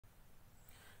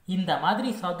இந்த மாதிரி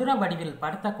சதுர வடிவில்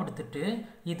படத்தை கொடுத்துட்டு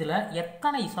இதில்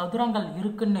எத்தனை சதுரங்கள்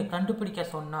இருக்குன்னு கண்டுபிடிக்க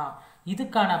சொன்னால்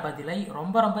இதுக்கான பதிலை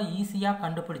ரொம்ப ரொம்ப ஈஸியாக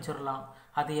கண்டுபிடிச்சிடலாம்.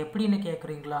 அது எப்படின்னு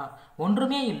கேட்குறீங்களா?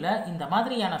 ஒன்றுமே இல்லை. இந்த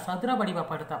மாதிரியான சதுர வடிவ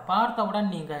படத்தை பார்த்தவுடன்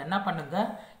நீங்கள் என்ன பண்ணுங்க,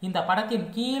 இந்த படத்தின்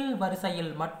கீழ்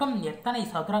வரிசையில் மட்டும் எத்தனை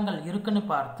சதுரங்கள் இருக்குன்னு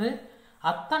பார்த்து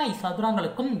அத்தனை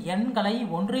சதுரங்களுக்கும் எண்களை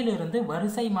ஒன்றிலிருந்து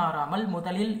வரிசை மாறாமல்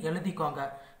முதலில் எழுதிக்கோங்க.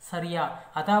 சரியா?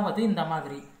 அதாவது இந்த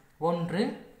மாதிரி 1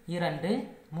 2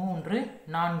 3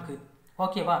 4.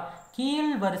 ஓகேவா?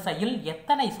 கீழ் வரிசையில்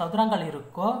எத்தனை சதுரங்கள்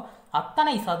இருக்கோ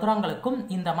அத்தனை சதுரங்களுக்கும்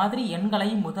இந்த மாதிரி எண்களை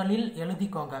முதலில்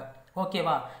எழுதிக்கோங்க.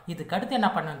 ஓகேவா? இதுக்கு அடுத்து என்ன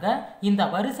பண்ணுங்க, இந்த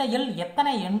வரிசையில்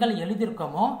எத்தனை எண்கள்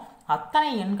எழுதியிருக்கோமோ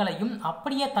அத்தனை எண்களையும்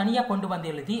அப்படியே தனியாக கொண்டு வந்து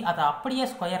எழுதி அதை அப்படியே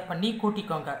ஸ்கொயர் பண்ணி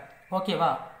கூட்டிக்கோங்க.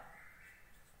 ஓகேவா?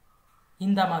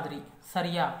 இந்த மாதிரி.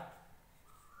 சரியா?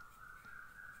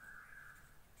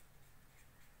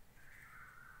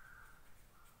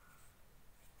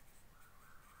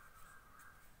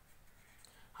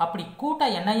 அப்படி கூட்ட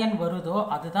என்ன எண் வருதோ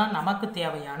அதுதான் நமக்கு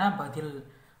தேவையான பதில்.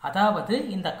 அதாவது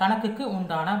இந்த கணக்குக்கு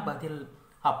உண்டான பதில்.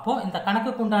 அப்போ இந்த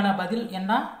கணக்குக்கு உண்டான பதில்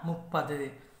என்ன? 30.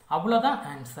 அவ்வளோதான்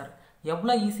ஆன்சர்.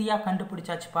 எவ்வளோ ஈஸியாக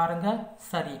கண்டுபிடிச்சாச்சு பாருங்க.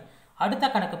 சரி, அடுத்த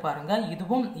கணக்கு பாருங்க.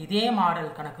 இதுவும் இதே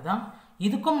மாடல் கணக்கு தான்.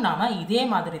 இதுக்கும் நாம இதே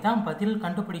மாதிரி தான் பதில்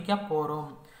கண்டுபிடிக்க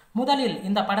போறோம். முதலில்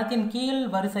இந்த படத்தின் கீழ்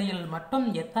வரிசையில் மட்டும்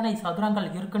எத்தனை சதுரங்கள்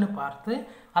இருக்குன்னு பார்த்து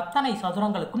அத்தனை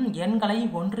சதுரங்களுக்கும் எண்களை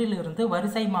ஒன்றிலிருந்து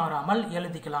வரிசை மாறாமல்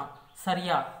எழுதிக்கலாம்.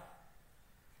 சரியா?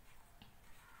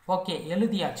 ஓகே,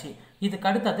 எழுதியாச்சு. இதுக்கு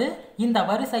அடுத்தது இந்த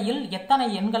வரிசையில் எத்தனை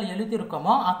எண்கள்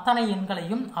எழுதியிருக்கோமோ அத்தனை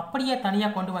எண்களையும் அப்படியே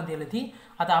தனியாக கொண்டு வந்து எழுதி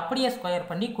அதை அப்படியே ஸ்கொயர்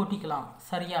பண்ணி கூட்டிக்கலாம்.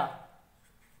 சரியா?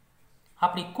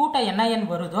 அப்படி கூட்ட என்ன எண்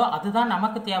வருதோ அதுதான்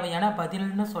நமக்கு தேவையான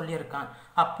பதில்னு சொல்லியிருக்கான்.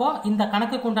 அப்போ இந்த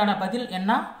கணக்குக்கு உண்டான பதில்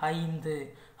என்ன? 5.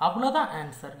 அவ்வளோதான்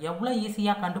ஆன்சர். எவ்வளோ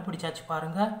ஈஸியாக கண்டுபிடிச்சாச்சு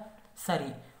பாருங்க. சரி,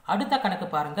 அடுத்த கணக்கு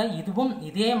பாருங்க. இதுவும்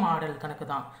இதே மாடல் கணக்கு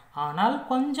தான், ஆனால்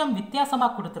கொஞ்சம்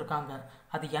வித்தியாசமாக கொடுத்துருக்காங்க.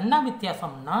 அது என்ன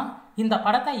வித்தியாசம்னா, இந்த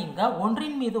படத்தை இங்க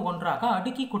ஒன்றின் மீது ஒன்றாக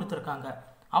அடுக்கி கொடுத்துருக்காங்க.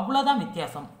 அவ்வளோதான்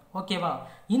வித்தியாசம். ஓகேவா?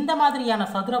 இந்த மாதிரியான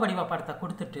சதுர வடிவ படத்தை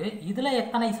கொடுத்துட்டு இதில்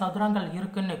எத்தனை சதுரங்கள்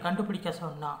இருக்குன்னு கண்டுபிடிக்க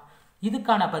சொன்னா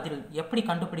இதுக்கான பதில் எப்படி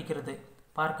கண்டுபிடிக்கிறது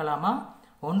பார்க்கலாமா?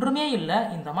 ஒன்றுமே இல்லை.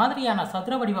 இந்த மாதிரியான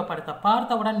சதுர வடிவ படத்தை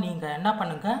பார்த்தவுடன் நீங்கள் என்ன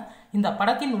பண்ணுங்க, இந்த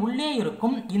படத்தின் உள்ளே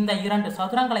இருக்கும் இந்த 2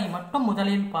 சதுரங்களை மட்டும்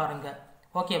முதலில் பாருங்க.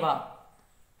 ஓகேவா?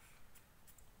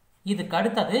 இதுக்கு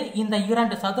அடுத்தது இந்த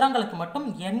 2 சதுரங்களுக்கு மட்டும்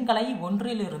எண்களை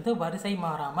ஒன்றிலிருந்து வரிசை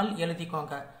மாறாமல்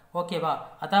எழுதிக்கோங்க. ஓகேவா?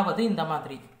 அதாவது இந்த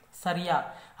மாதிரி. சரியா?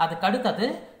 அதுக்கு அடுத்தது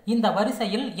இந்த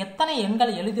வரிசையில் எத்தனை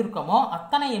எண்கள் எழுதியிருக்கோமோ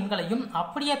அத்தனை எண்களையும்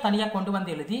அப்படியே தனியாக கொண்டு வந்து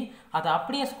எழுதி அதை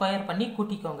அப்படியே ஸ்கொயர் பண்ணி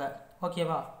கூட்டிக்கோங்க.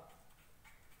 ஓகேவா?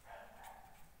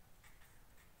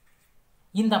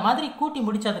 இந்த மாதிரி கூட்டி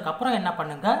முடிச்சதுக்கு அப்புறம் என்ன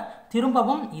பண்ணுங்க,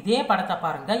 திரும்பவும் இதே படத்தை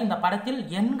பாருங்க. இந்த படத்தில்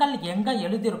எண்கள் எங்க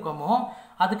எழுதியிருக்கோமோ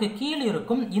அதுக்கு கீழ்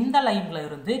இருக்கும் இந்த லைன்ல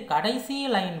இருந்து கடைசி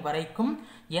லைன் வரைக்கும்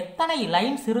எத்தனை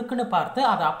லைன்ஸ் இருக்குன்னு பார்த்து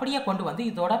அதை அப்படியே கொண்டு வந்து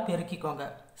இதோட பெருக்கிக்கோங்க.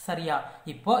 சரியா?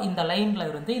 இப்போ இந்த லைன்ல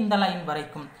இருந்து இந்த லைன்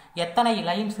வரைக்கும் எத்தனை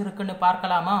லைன்ஸ் இருக்குன்னு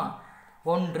பார்க்கலாமா?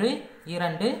 1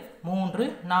 2 3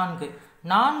 4.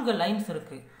 4 லைன்ஸ்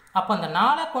இருக்கு. அப்போ அந்த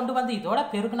 4 கொண்டு வந்து இதோட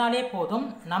பெருக்கினாலே போதும்,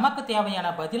 நமக்கு தேவையான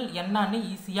பதில் என்னன்னு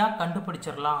ஈஸியாக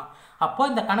கண்டுபிடிச்சிடலாம். அப்போ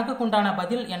இந்த கணக்குக்கு உண்டான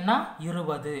பதில் என்ன?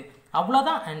 20.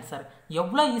 அவ்வளோதான் ஆன்சர்.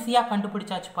 எவ்வளோ ஈஸியாக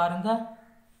கண்டுபிடிச்சாச்சு பாருங்க.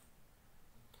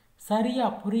 சரியா?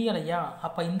 புரியலையா?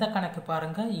 அப்போ இந்த கணக்கு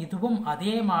பாருங்க. இதுவும்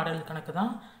அதே மாடல் கணக்கு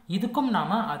தான். இதுக்கும்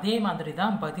நாம அதே மாதிரி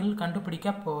தான் பதில் கண்டுபிடிக்க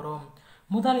போறோம்.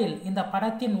 முதலில் இந்த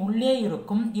படத்தின் உள்ளே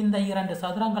இருக்கும் இந்த 2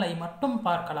 சதுரங்களை மட்டும்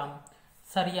பார்க்கலாம்.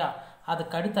 சரியா?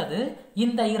 அதுக்கு அடுத்தது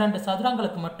இந்த 2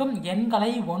 சதுரங்களுக்கு மட்டும்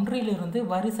எண்களை ஒன்றிலிருந்து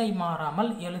வரிசை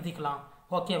மாறாமல் எழுதிக்கலாம்.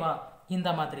 ஓகேவா?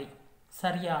 இந்த மாதிரி.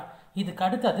 சரியா? இதுக்கு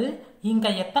அடுத்தது இங்க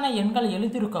எத்தனை எண்கள்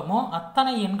எழுதியிருக்கோமோ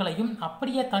அத்தனை எண்களையும்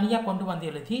அப்படியே தனியாக கொண்டு வந்து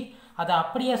எழுதி அதை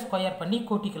அப்படியே ஸ்கொயர் பண்ணி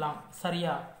கூட்டிக்கலாம்.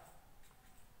 சரியா?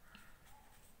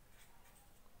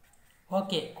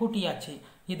 ஓகே, கூட்டியாச்சு.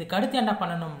 இதுக்கு அடுத்து என்ன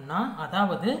பண்ணணும்னா,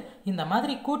 அதாவது இந்த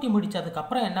மாதிரி கூட்டி முடிச்சதுக்கு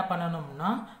அப்புறம் என்ன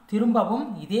பண்ணணும்னா திரும்பவும்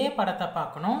இதே படத்தை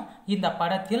பார்க்கணும். இந்த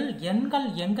படத்தில் எண்கள்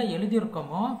எங்க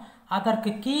எழுதியிருக்கோமோ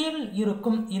அதற்கு கீழ்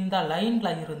இருக்கும் இந்த லைன்ல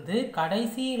இருந்து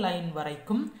கடைசி லைன்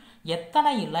வரைக்கும்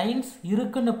எத்தனை லைன்ஸ்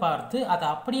இருக்குன்னு பார்த்து அதை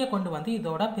அப்படியே கொண்டு வந்து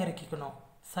இதோட பெருக்கிக்கணும்.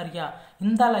 சரியா?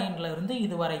 இந்த லைன்ல இருந்து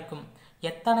இது வரைக்கும்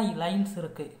எத்தனை லைன்ஸ்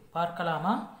இருக்கு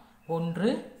பார்க்கலாமா?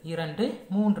 1 2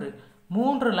 3.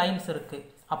 3 லைன்ஸ் இருக்கு.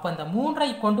 அப்போ இந்த 3ஐ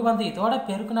கொண்டு வந்து இதோட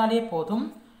பெருக்கினாலே போதும்,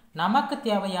 நமக்கு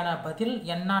தேவையான பதில்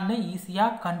என்னன்னு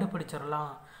ஈஸியாக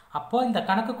கண்டுபிடிச்சிடலாம். அப்போ இந்த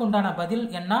கணக்குக்கு உண்டான பதில்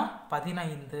என்ன?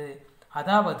 15.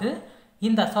 அதாவது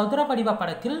இந்த சதுர வடிவ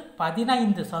படத்தில்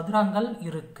 15 சதுரங்கள்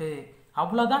இருக்கு.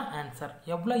 அவ்வளோதான் ஆன்சர்.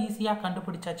 எவ்வளோ ஈஸியாக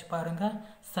கண்டுபிடிச்சாச்சு பாருங்க.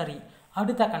 சரி,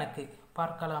 அடுத்த கணக்கு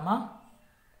பார்க்கலாமா?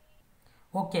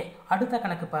 ஓகே, அடுத்த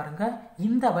கணக்கு பாருங்க.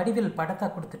 இந்த வடிவில் படத்தை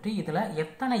கொடுத்துட்டு இதில்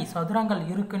எத்தனை சதுரங்கள்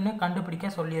இருக்குன்னு கண்டுபிடிக்க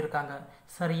சொல்லியிருக்காங்க.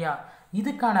 சரியா?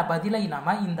 இதுக்கான பதிலை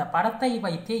நாம இந்த படத்தை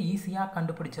வைத்தே ஈஸியாக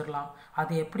கண்டுபிடிச்சிடலாம்.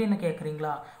 அது எப்படின்னு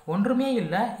கேட்குறீங்களா? ஒன்றுமே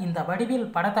இல்லை. இந்த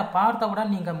வடிவில் படத்தை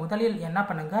பார்த்தவுடன் நீங்கள் முதலில் என்ன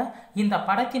பண்ணுங்க, இந்த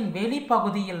படத்தின்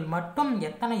வெளிப்பகுதியில் மட்டும்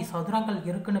எத்தனை சதுரங்கள்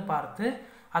இருக்குன்னு பார்த்து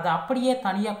அதை அப்படியே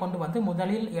தனியாக கொண்டு வந்து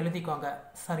முதலில் எழுதிக்கோங்க.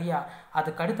 சரியா?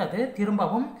 அதுக்கு அடுத்தது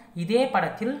திரும்பவும் இதே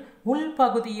படத்தில்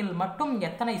உள்பகுதியில் மட்டும்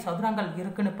எத்தனை சதுரங்கள்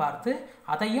இருக்குன்னு பார்த்து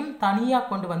அதையும் தனியாக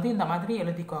கொண்டு வந்து இந்த மாதிரி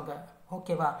எழுதிக்கோங்க.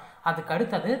 ஓகேவா? அதுக்கு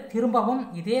அடுத்தது திரும்பவும்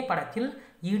இதே படத்தில்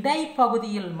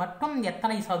இடைப்பகுதியில் மட்டும்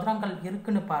எத்தனை சதுரங்கள்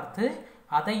இருக்குன்னு பார்த்து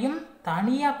அதையும்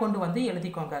தனியாக கொண்டு வந்து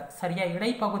எழுதிக்கோங்க. சரியா?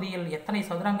 இடைப்பகுதியில் எத்தனை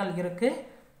சதுரங்கள் இருக்கு?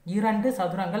 2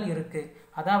 சதுரங்கள் இருக்கு.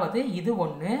 அதாவது இது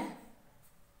 1,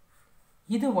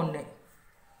 இது 1.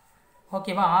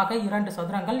 ஓகேவா? ஆக 2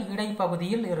 சதுரங்கள்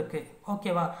இடைப்பகுதியில் இருக்கு.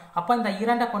 ஓகேவா? அப்போ இந்த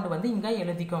 2 கொண்டு வந்து இங்கே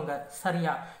எழுதிக்கோங்க.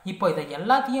 சரியா? இப்போ இதை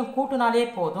எல்லாத்தையும் கூட்டினாலே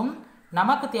போதும்,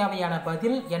 நமக்கு தேவையான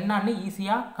பதில் என்னன்னு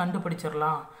ஈஸியாக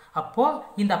கண்டுபிடிச்சிடலாம். அப்போ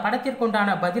இந்த படத்திற்குண்டான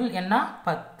பதில் என்ன?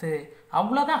 10.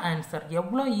 அவ்வளோதான் ஆன்சர்.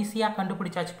 எவ்வளோ ஈஸியாக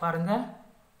கண்டுபிடிச்சாச்சு பாருங்க.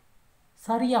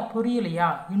 சரியா? புரியலையா?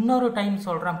 இன்னொரு டைம்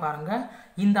சொல்கிறேன் பாருங்க.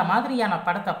 இந்த மாதிரியான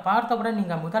படத்தை பார்த்தவுடன்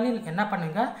நீங்கள் முதலில் என்ன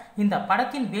பண்ணுங்க, இந்த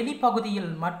படத்தின்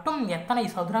வெளிப்பகுதியில் மட்டும் எத்தனை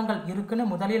சதுரங்கள் இருக்குன்னு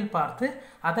முதலில் பார்த்து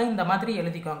அதை இந்த மாதிரி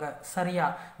எழுதிக்கோங்க. சரியா?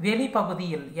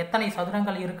 வெளிப்பகுதியில் எத்தனை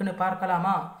சதுரங்கள் இருக்குன்னு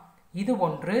பார்க்கலாமா? இது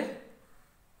 1,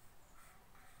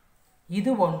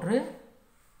 இது 1,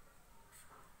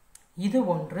 இது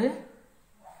 1,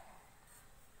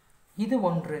 இது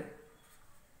 1.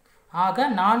 ஆக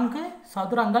 4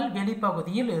 சதுரங்கள்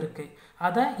வெளிப்பகுதியில் இருக்கு.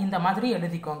 அதை இந்த மாதிரி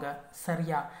எழுதிக்கோங்க.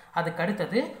 சரியா? அதுக்கு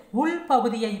அடுத்தது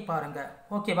உள்பகுதியை பாருங்க.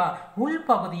 ஓகேவா?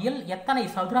 உள்பகுதியில் எத்தனை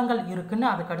சதுரங்கள் இருக்குன்னு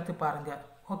அதுக்கு அடுத்து பாருங்க.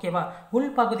 ஓகேவா?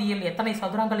 உள்பகுதியில் எத்தனை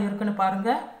சதுரங்கள் இருக்குன்னு பாருங்க.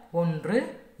 1,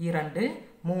 2,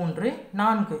 3,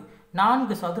 4.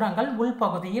 4 சதுரங்கள்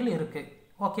உள்பகுதியில் இருக்கு.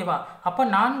 ஓகேவா? அப்போ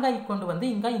 4ஐ கொண்டு வந்து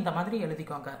இங்க இந்த மாதிரி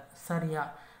எழுதிக்கோங்க. சரியா?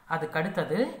 அதுக்கு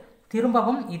அடுத்தது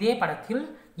திரும்பவும் இதே படத்தில்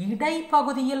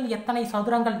இடைப்பகுதியில் எத்தனை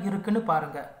சதுரங்கள் இருக்குன்னு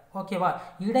பாருங்க. ஓகேவா?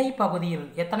 இடைப்பகுதியில்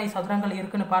எத்தனை சதுரங்கள்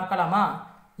இருக்குன்னு பார்க்கலாமா?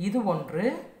 இது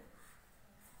 1,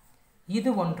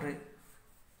 இது 1.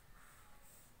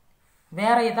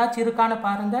 வேற ஏதாச்சும் இருக்கான்னு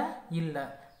பாருங்க. இல்லை.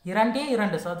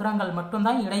 2 சதுரங்கள்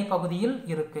மட்டும்தான் இடைப்பகுதியில்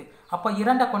இருக்கு. அப்போ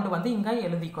 2 கொண்டு வந்து இங்க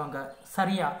எழுதிக்கோங்க.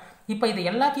 சரியா? இப்போ இது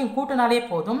எல்லாத்தையும் கூட்டினாலே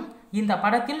போதும், இந்த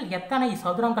படத்தில் எத்தனை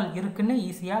சதுரங்கள் இருக்குன்னு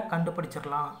ஈஸியாக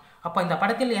கண்டுபிடிச்சிடலாம். அப்போ இந்த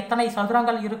படத்தில் எத்தனை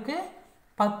சதுரங்கள் இருக்கு?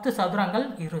 10 சதுரங்கள்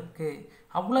இருக்கு.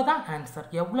 அவ்வளோதான் ஆன்சர்.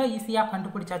 எவ்வளோ ஈஸியாக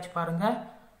கண்டுபிடிச்சாச்சு பாருங்க.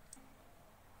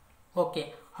 ஓகே,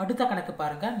 அடுத்த கணக்கு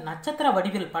பாருங்க. நட்சத்திர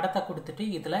வடிவில் படத்தை கொடுத்துட்டு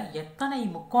இதுல எத்தனை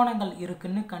முக்கோணங்கள்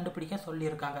இருக்குன்னு கண்டுபிடிக்க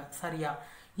சொல்லியிருக்காங்க. சரியா?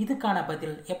 இதுக்கான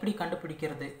பதில் எப்படி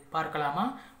கண்டுபிடிக்கிறது பார்க்கலாமா?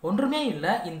 ஒன்றுமே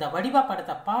இல்லை. இந்த வடிவ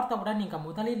படத்தை பார்த்தவுடன் நீங்க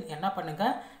முதலில் என்ன பண்ணுங்க,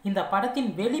 இந்த படத்தின்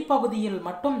வெளிப்பகுதியில்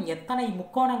மட்டும் எத்தனை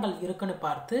முக்கோணங்கள் இருக்குன்னு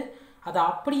பார்த்து அதை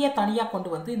அப்படியே தனியா கொண்டு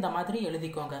வந்து இந்த மாதிரி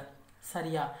எழுதிக்கோங்க.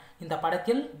 சரியா? இந்த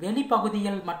படத்தில்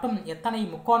வெளிப்பகுதியில் மட்டும் எத்தனை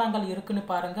முக்கோணங்கள் இருக்குன்னு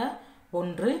பாருங்க.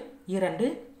 1, 2,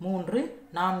 3,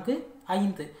 4,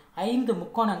 5. 5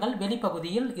 முக்கோணங்கள்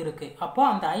வெளிப்பகுதியில் இருக்கு. அப்போ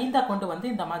அந்த 5 கொண்டு வந்து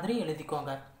இந்த மாதிரி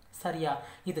எழுதிக்கோங்க. சரியா?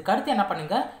 இதுக்கு அடுத்து என்ன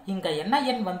பண்ணுங்க, இங்க என்ன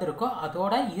எண் வந்திருக்கோ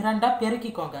அதோட 2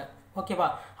 பெருக்கிக்கோங்க. ஓகேவா?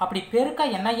 அப்படி பெருக்க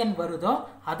என்ன எண் வருதோ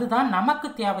அதுதான் நமக்கு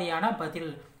தேவையான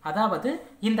பதில். அதாவது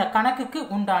இந்த கணக்குக்கு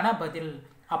உண்டான பதில்.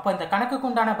 அப்போ இந்த கணக்குக்கு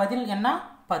உண்டான பதில் என்ன?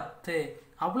 10.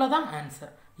 அவ்வளோதான்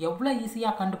ஆன்சர். எவ்வளோ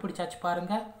ஈஸியாக கண்டுபிடிச்சாச்சு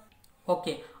பாருங்க.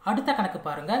 ஓகே, அடுத்த கணக்கு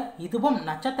பாருங்க. இதுவும்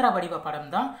நட்சத்திர வடிவ படம்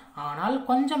தான், ஆனால்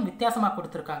கொஞ்சம் வித்தியாசமா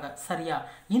கொடுத்துருக்காங்க. சரியா?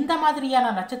 இந்த மாதிரியான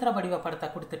நட்சத்திர வடிவ படத்தை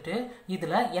கொடுத்துட்டு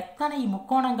இதுல எத்தனை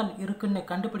முக்கோணங்கள் இருக்குன்னு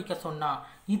கண்டுபிடிக்க சொன்னா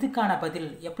இதுக்கான பதில்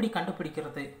எப்படி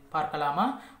கண்டுபிடிக்கிறது பார்க்கலாமா?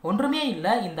 ஒன்றுமே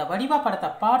இல்லை. இந்த வடிவ படத்தை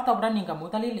பார்த்தவுடன் நீங்க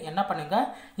முதலில் என்ன பண்ணுங்க,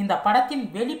 இந்த படத்தின்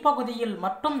வெளிப்பகுதியில்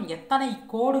மட்டும் எத்தனை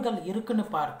கோடுகள் இருக்குன்னு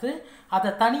பார்த்து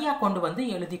அதை தனியா கொண்டு வந்து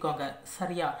எழுதிக்கோங்க.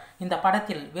 சரியா? இந்த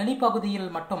படத்தில் வெளிப்பகுதியில்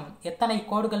மட்டும் எத்தனை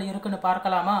கோடுகள் இருக்குன்னு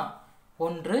பார்க்கலாமா?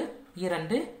 1,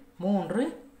 2, 3,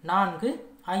 4,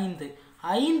 5.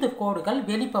 5 கோடுகள்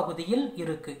வெளிப்பகுதியில்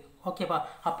இருக்கு. ஓகேவா?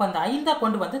 அப்ப அந்த 5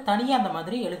 கொண்டு வந்து தனியா அந்த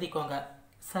மாதிரி எழுதிக்கோங்க.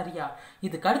 சரியா?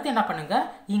 இதுக்கு அடுத்து என்ன பண்ணுங்க,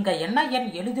 இங்க என்ன எண்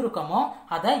எழுதிருக்கோமோ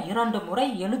அதை 2 முறை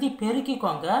எழுதி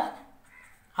பெருக்கிக்கோங்க.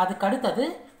 அதுக்கு அடுத்தது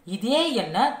இதே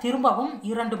எண்ணை திரும்பவும்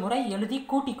 2 முறை எழுதி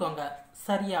கூட்டிக்கோங்க.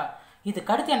 சரியா?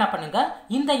 இதுக்கு அடுத்து என்ன பண்ணுங்க,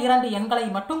 இந்த 2 எண்களை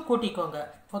மட்டும் கூட்டிக்கோங்க.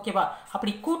 ஓகேவா?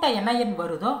 அப்படி கூட்ட என்ன எண்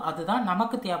வருதோ அதுதான்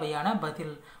நமக்கு தேவையான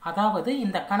பதில். அதாவது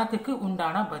இந்த கணக்குக்கு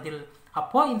உண்டான பதில்.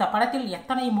 அப்போ இந்த படத்தில்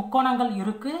எத்தனை முக்கோணங்கள்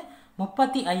இருக்கு?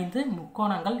 35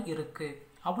 முக்கோணங்கள் இருக்கு.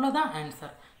 அவ்வளவுதான்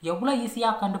ஆன்சர். எவ்வளவு ஈஸியா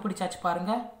கண்டுபிடிச்சாச்சு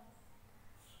பாருங்க.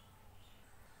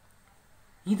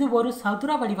 இது ஒரு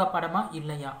சதுர வடிவ படமா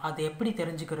இல்லையா, அது எப்படி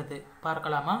தெரிஞ்சுக்கிறது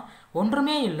பார்க்கலாமா?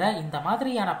 ஒன்றுமே இல்லை. இந்த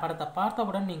மாதிரியான படத்தை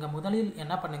பார்த்தவுடன் நீங்க முதலில்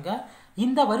என்ன பண்ணுங்க,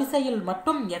 இந்த வரிசையில்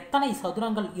மட்டும் எத்தனை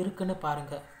சதுரங்கள் இருக்குன்னு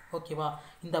பாருங்க. ஓகேவா?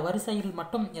 இந்த வரிசையில்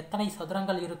மட்டும் எத்தனை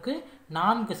சதுரங்கள் இருக்கு?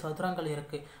 4 சதுரங்கள்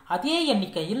இருக்கு. அதே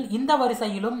எண்ணிக்கையில் இந்த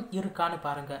வரிசையிலும் இருக்கான்னு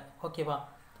பாருங்க. ஓகேவா?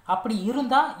 அப்படி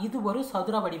இருந்தா இது ஒரு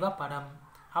சதுர வடிவ படம்.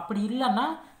 அப்படி இல்லைன்னா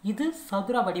இது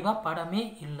சதுர வடிவ படமே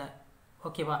இல்லை.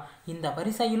 ஓகேவா? இந்த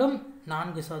வரிசையிலும்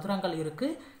 4 சதுரங்கள் இருக்கு,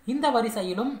 இந்த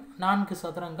வரிசையிலும் 4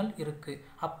 சதுரங்கள் இருக்கு.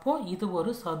 அப்போ இது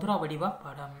ஒரு சதுர வடிவ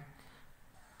படம்.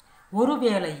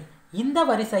 ஒருவேளை இந்த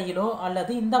வரிசையிலோ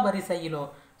அல்லது இந்த வரிசையிலோ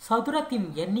சதுரத்தின்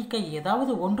எண்ணிக்கை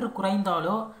ஏதாவது ஒன்று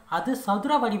குறைந்தாலோ அது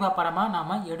சதுர வடிவ படமா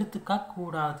நாம எடுத்துக்க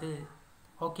கூடாது.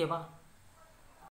 ஓகேவா?